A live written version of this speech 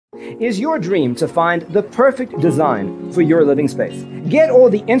Is your dream to find the perfect design for your living space? Get all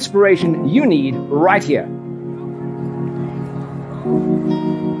the inspiration you need right here.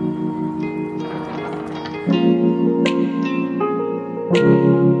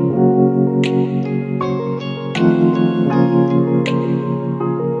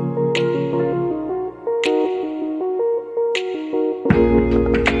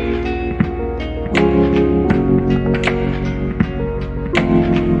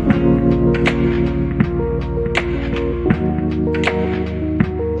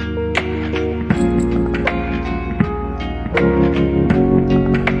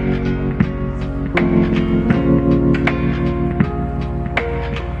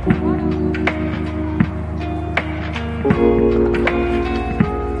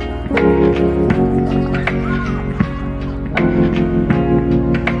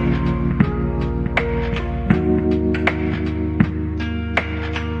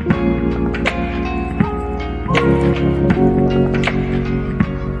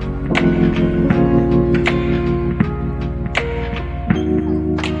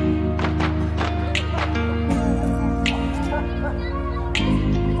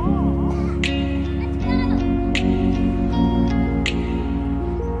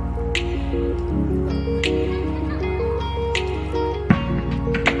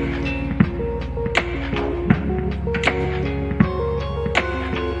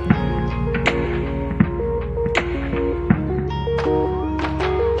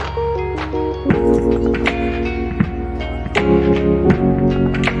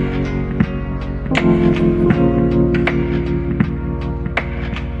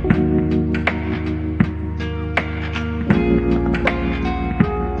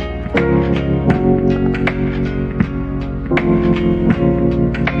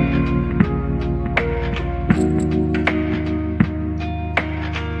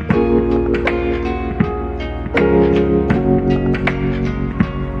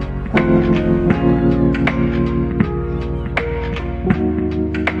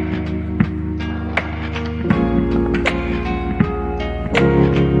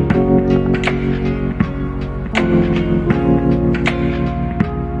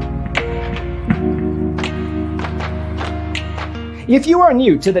 If you are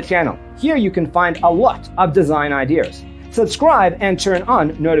new to the channel, here you can find a lot of design ideas. Subscribe and turn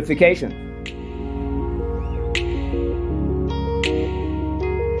on notifications.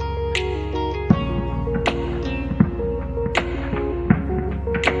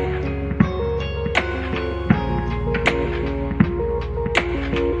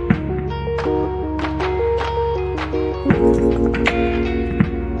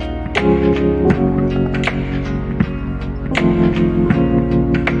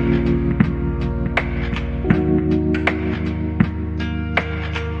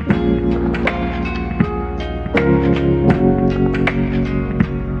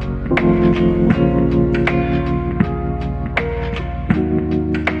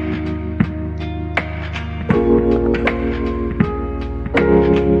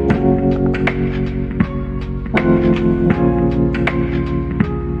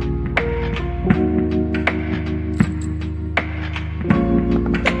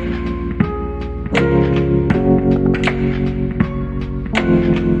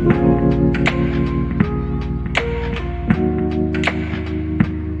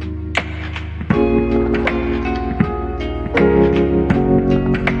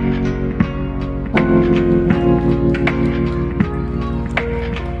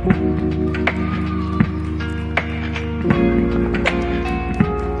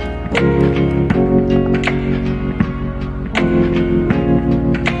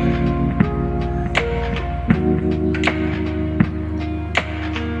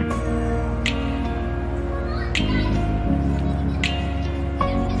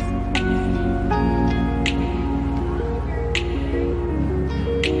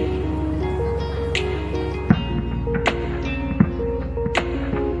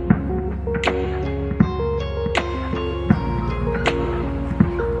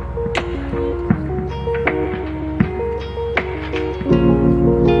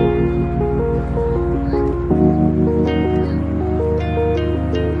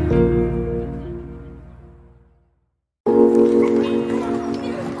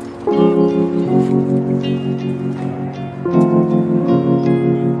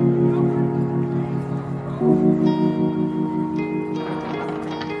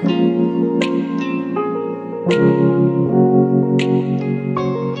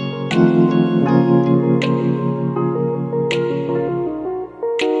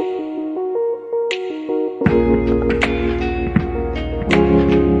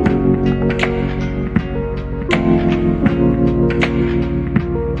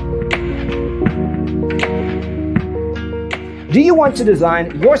 want to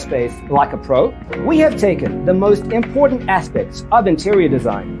design your space like a pro? We have taken the most important aspects of interior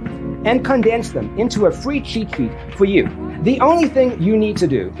design and condensed them into a free cheat sheet for you. The only thing you need to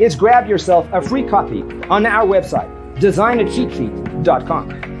do is grab yourself a free copy on our website,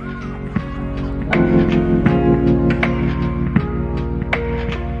 designercheatsheet.com.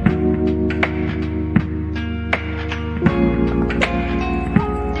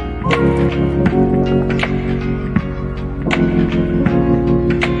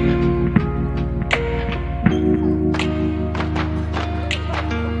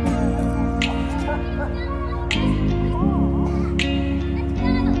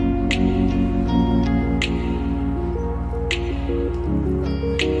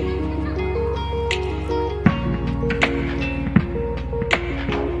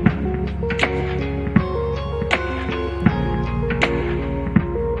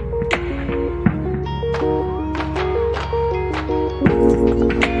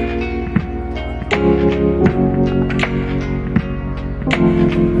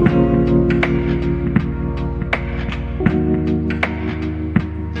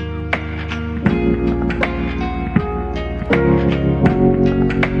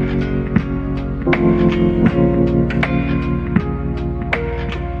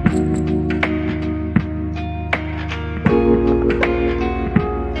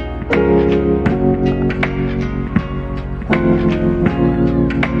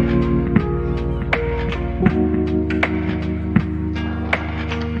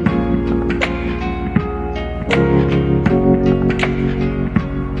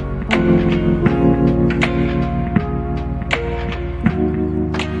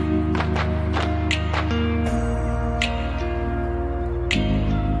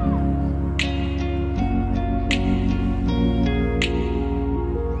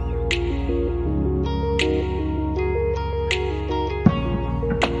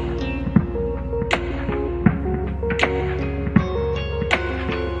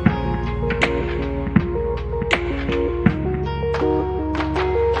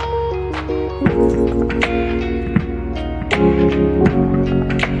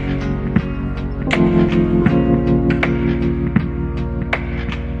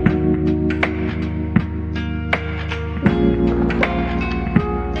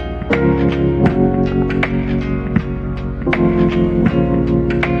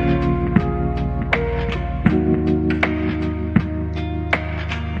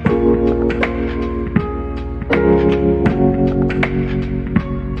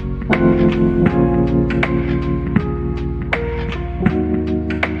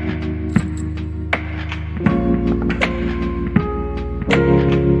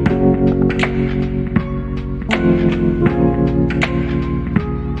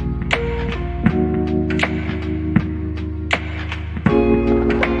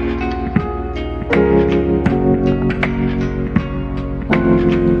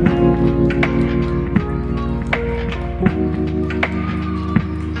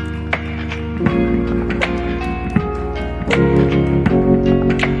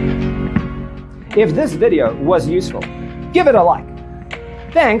 If this video was useful, give it a like.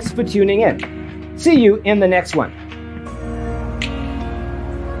 Thanks for tuning in. See you in the next one.